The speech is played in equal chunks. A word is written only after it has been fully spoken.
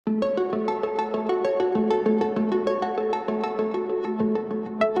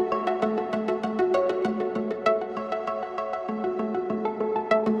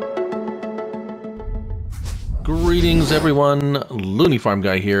Greetings everyone, Looney Farm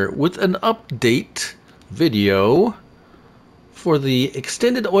Guy here with an update video for the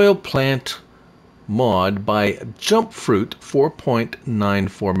extended oil plant mod by Jumpfruit,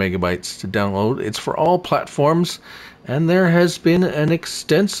 4.94 megabytes to download. It's for all platforms, and there has been an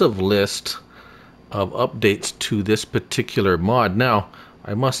extensive list of updates to this particular mod. Now,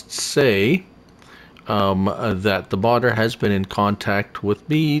 I must say that the modder has been in contact with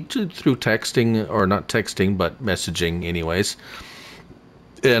me through texting, or not texting, but messaging anyways.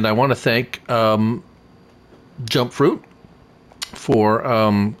 And I want to thank Jumpfruit for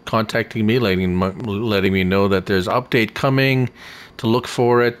contacting me, letting me know that there's update coming, to look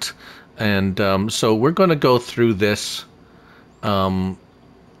for it. And so we're going to go through this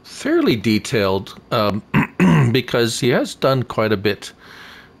fairly detailed because he has done quite a bit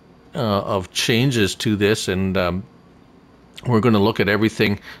of changes to this, and we're going to look at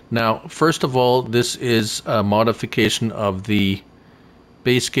everything. Now, first of all, this is a modification of the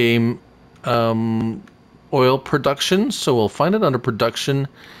base game oil production, so we'll find it under production,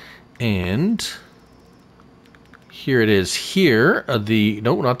 and here it is. Here,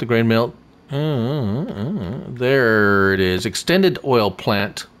 no, not the grain mill. There it is. Extended oil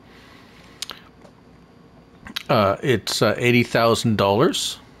plant. It's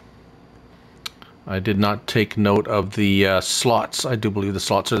 $80,000. I did not take note of the slots. I do believe the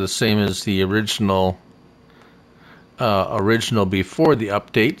slots are the same as the original before the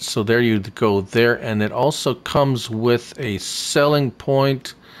update. So there you go there, and it also comes with a selling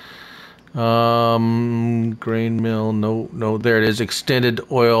point. Grain mill, no, there it is. Extended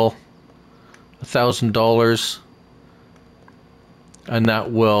oil, $1,000, and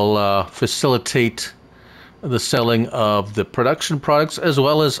that will facilitate the selling of the production products as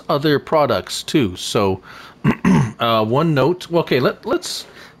well as other products too. So one note. Okay, let's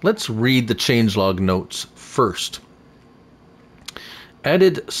read the changelog notes first.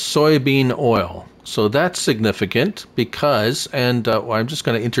 Added soybean oil. So that's significant because, and I'm just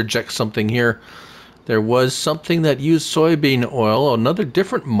going to interject something here. There was something that used soybean oil, another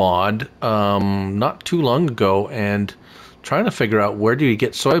different mod, not too long ago, and trying to figure out where do you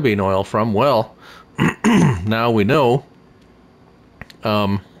get soybean oil from. Well, now we know. We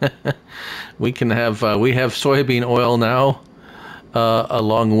have soybean oil now,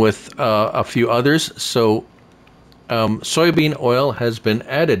 along with a few others. So soybean oil has been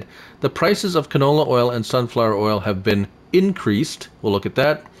added. The prices of canola oil and sunflower oil have been increased. We'll look at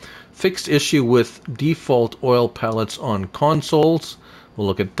that. Fixed issue with default oil pallets on consoles. We'll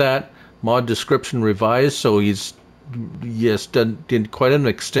look at that. Mod description revised. So he's did quite an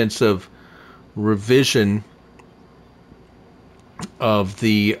extensive revision of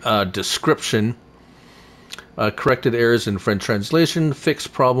the description. Corrected errors in French translation,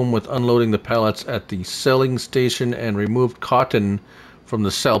 fixed problem with unloading the pallets at the selling station, and removed cotton from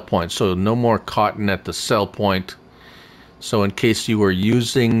the sell point. So no more cotton at the sell point. So in case you were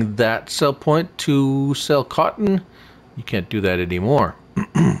using that sell point to sell cotton, you can't do that anymore.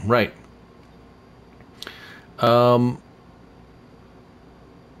 Right.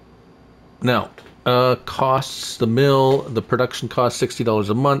 Now, costs, the mill, the production cost $60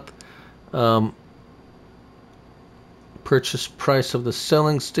 a month. Purchase price of the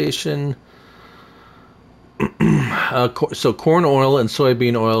selling station. So corn oil and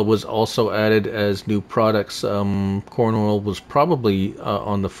soybean oil was also added as new products. Corn oil was probably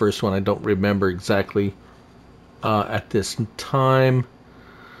on the first one. I don't remember exactly at this time.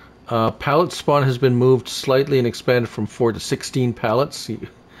 Pallet spawn has been moved slightly and expanded from 4 to 16 pallets.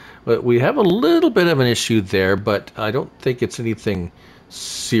 But we have a little bit of an issue there, but I don't think it's anything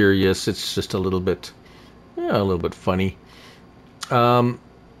serious. It's just a little bit funny.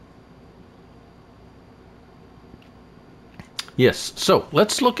 Yes, so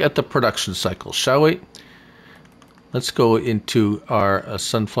let's look at the production cycle, shall we? Let's go into our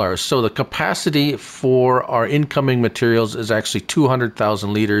sunflowers. So the capacity for our incoming materials is actually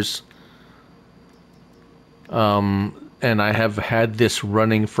 200,000 liters. And I have had this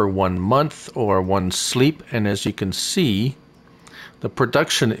running for 1 month or one sleep, and as you can see, the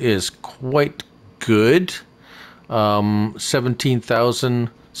production is quite good. 17,000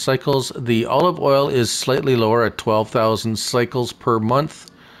 cycles. The olive oil is slightly lower at 12,000 cycles per month.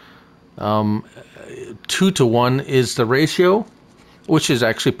 2 to 1 is the ratio, which is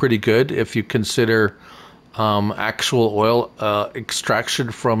actually pretty good if you consider actual oil extraction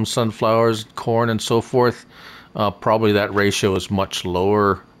from sunflowers, corn, and so forth. Probably that ratio is much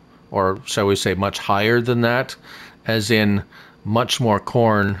lower, or shall we say much higher than that, as in much more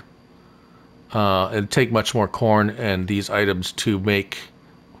corn. It'd take much more corn and these items to make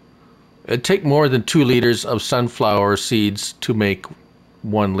It'd take more than 2 liters of sunflower seeds to make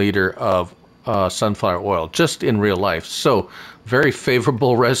 1 liter of sunflower oil, just in real life. So, very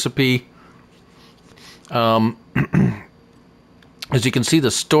favorable recipe. As you can see,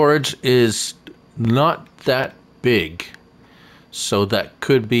 the storage is not that big, so that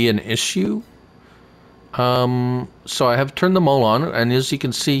could be an issue. So I have turned them all on, and as you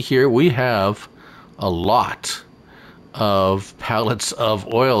can see here, we have a lot of pallets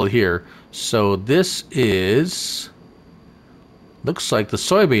of oil here. So this is, looks like the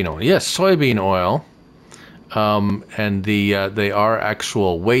soybean oil. Yes, soybean oil. And they are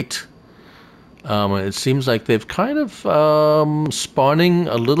actual weight. It seems like they've kind of spawning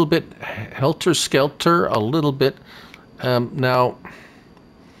a little bit helter-skelter, a little bit. Now,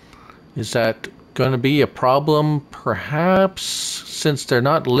 is that going to be a problem? Perhaps, since they're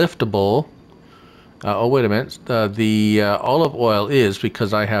not liftable. Oh, wait a minute. The olive oil is,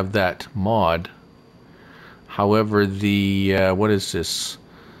 because I have that mod. However, the, what is this?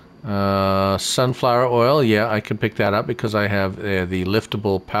 Sunflower oil, yeah, I can pick that up because I have the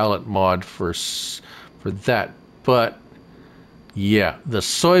liftable pallet mod for that. But yeah, the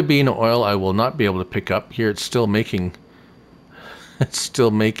soybean oil I will not be able to pick up. Here it's still making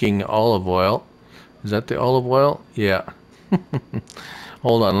olive oil. Is that the olive oil? Yeah.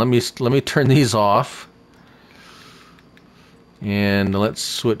 Hold on, let me turn these off. And let's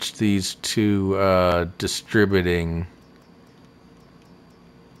switch these to distributing.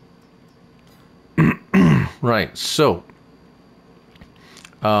 Right, so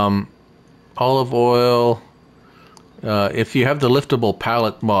olive oil, if you have the liftable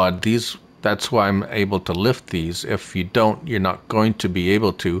pallet mod, that's why I'm able to lift these. If you don't, you're not going to be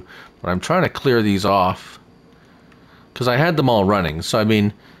able to. But I'm trying to clear these off because I had them all running. So I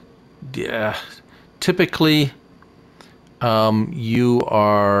mean, yeah, typically you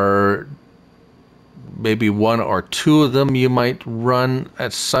are maybe 1 or 2 of them you might run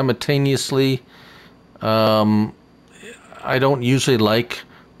at simultaneously. I don't usually like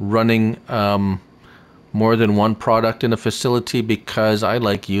running more than 1 product in a facility because I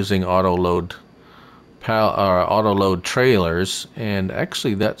like using auto load trailers, and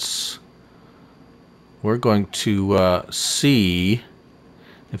actually we're going to see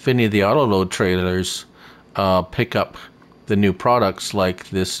if any of the auto load trailers pick up the new products. Like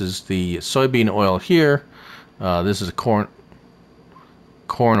this is the soybean oil here. This is a corn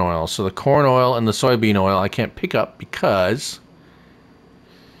oil. So the corn oil and the soybean oil I can't pick up because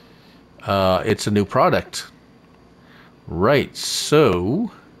it's a new product. Right,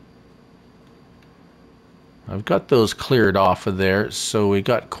 so I've got those cleared off of there. So we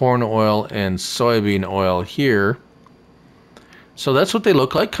got corn oil and soybean oil here. So that's what they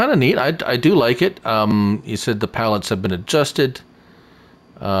look like. Kind of neat. I do like it. You said the pallets have been adjusted.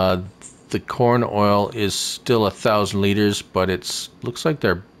 The corn oil is still 1,000 liters, but looks like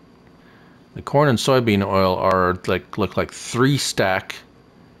the corn and soybean oil are look like 3 stack.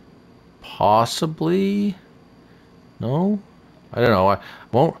 Possibly. No, I don't know.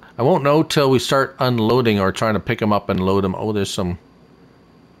 I won't know till we start unloading or trying to pick them up and load them. Oh, there's some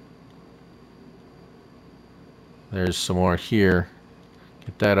more here.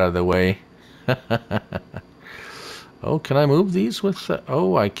 Get that out of the way. Oh, can I move these with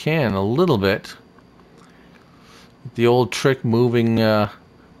oh, I can a little bit. The old trick, moving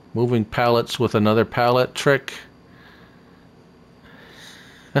pallets with another pallet trick.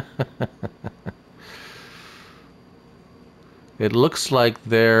 It looks like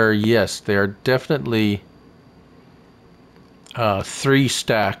they're definitely 3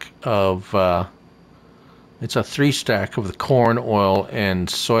 stack of it's a 3 stack of the corn oil and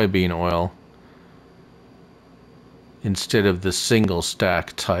soybean oil instead of the single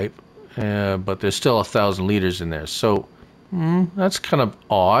stack type, but there's still 1,000 liters in there. So that's kind of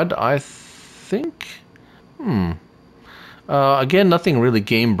odd, I think. Again, nothing really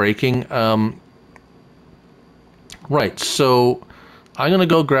game breaking. Right, so I'm going to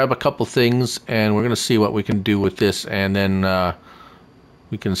go grab a couple things and we're going to see what we can do with this, and then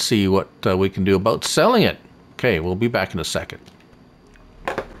we can see what we can do about selling it. Okay, we'll be back in a second.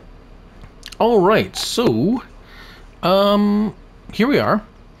 Alright, so here we are.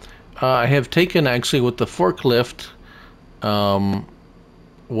 I have taken, actually, with the forklift,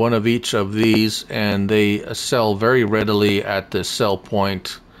 one of each of these, and they sell very readily at the sell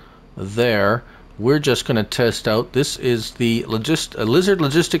point there. We're just going to test out. This is the Lizard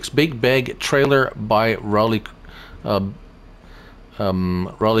Logistics Big Bag Trailer by Raleigh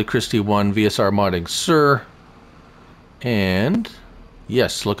Christie 1 VSR Modding, sir. And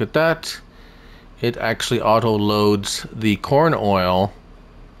yes, look at that. It actually auto loads the corn oil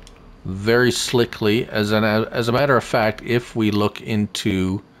very slickly. As a matter of fact, if we look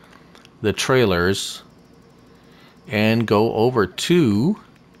into the trailers and go over to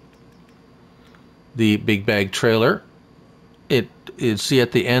the big bag trailer, see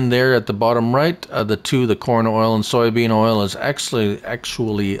at the end there at the bottom right, the corn oil and soybean oil is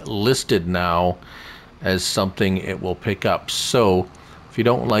actually listed now as something it will pick up. So if you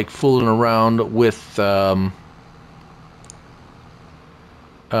don't like fooling around with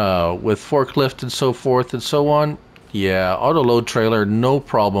forklift and so forth and so on, yeah, auto load trailer, no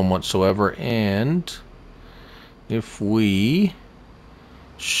problem whatsoever. And if we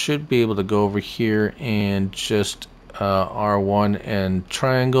should be able to go over here and just R1 and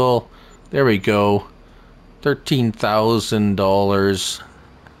triangle, there we go, $13,000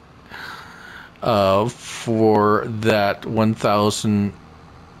 for that 1,000,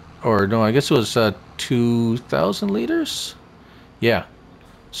 or no, I guess it was 2,000 liters. Yeah,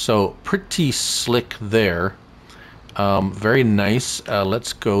 so pretty slick there. Very nice.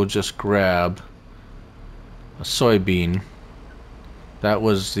 Let's go just grab a soybean. That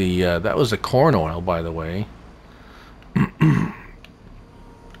was the corn oil, by the way.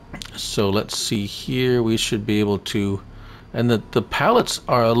 So let's see here. We should be able to, and the pallets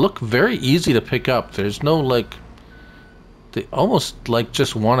look very easy to pick up. There's no like, they almost like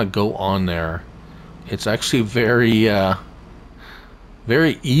just want to go on there. It's actually very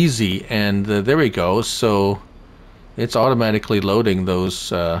very easy, and there we go. So it's automatically loading those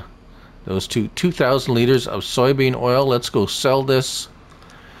 2,000 liters of soybean oil. Let's go sell this.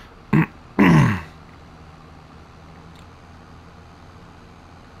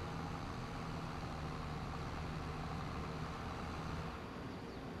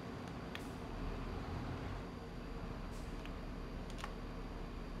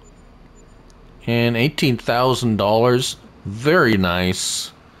 And $18,000, very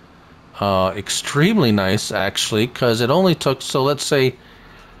nice, extremely nice actually, because it only took, so let's say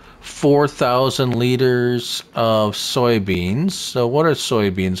 4,000 liters of soybeans. So what are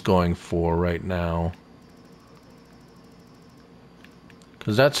soybeans going for right now?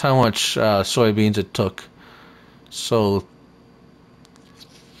 Because that's how much soybeans it took. So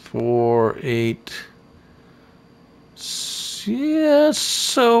 4, 8, yeah,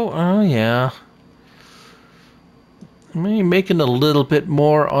 so yeah, maybe making a little bit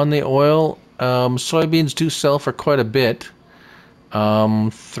more on the oil. Soybeans do sell for quite a bit.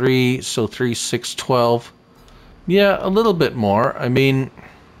 3, 6, 12. Yeah, a little bit more. I mean,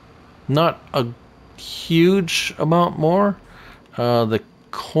 not a huge amount more. The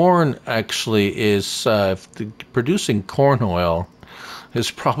corn actually is, producing corn oil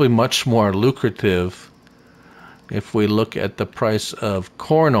is probably much more lucrative. If we look at the price of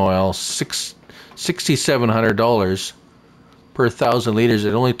corn oil, $6,700 per 1,000 liters.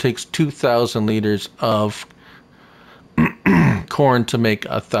 It only takes 2,000 liters of corn to make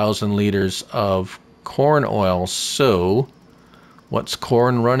 1,000 liters of corn oil. So what's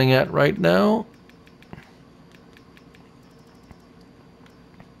corn running at right now?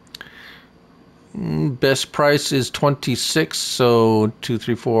 Best price is 26, so 2,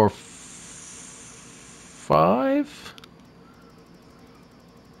 3, 4,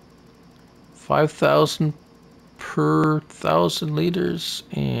 5,000 per 1,000 liters,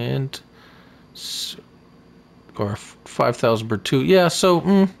 and or 5,000 per 2. Yeah,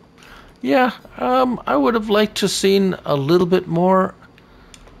 so yeah, I would have liked to seen a little bit more,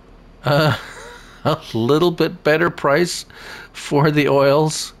 a little bit better price for the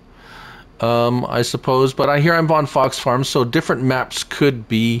oils, I suppose. But I hear I'm on Fox Farm, so different maps could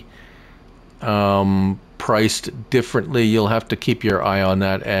be priced differently. You'll have to keep your eye on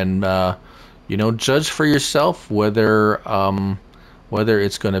that, and you know, judge for yourself whether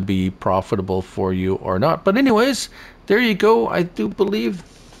it's going to be profitable for you or not. But anyways, there you go. I do believe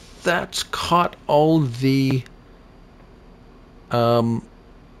that's caught all the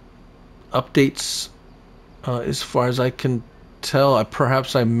updates as far as I can tell.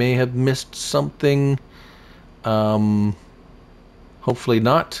 Perhaps I may have missed something. Hopefully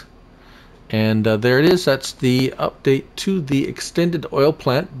not. And there it is. That's the update to the extended oil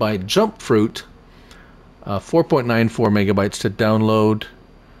plant by Jumpfruit. 4.94 megabytes to download.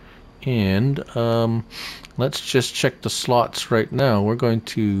 And let's just check the slots right now. We're going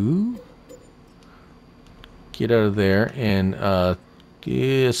to get out of there and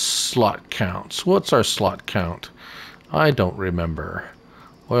slot counts. What's our slot count? I don't remember.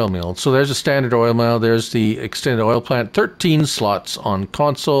 Oil mill. So there's a standard oil mill. There's the extended oil plant. 13 slots on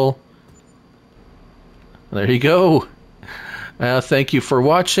console. There you go. Thank you for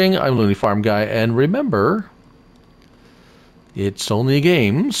watching. I'm Looney Farm Guy, and remember, It's only a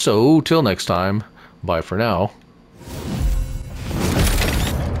game, so till next time, bye for now.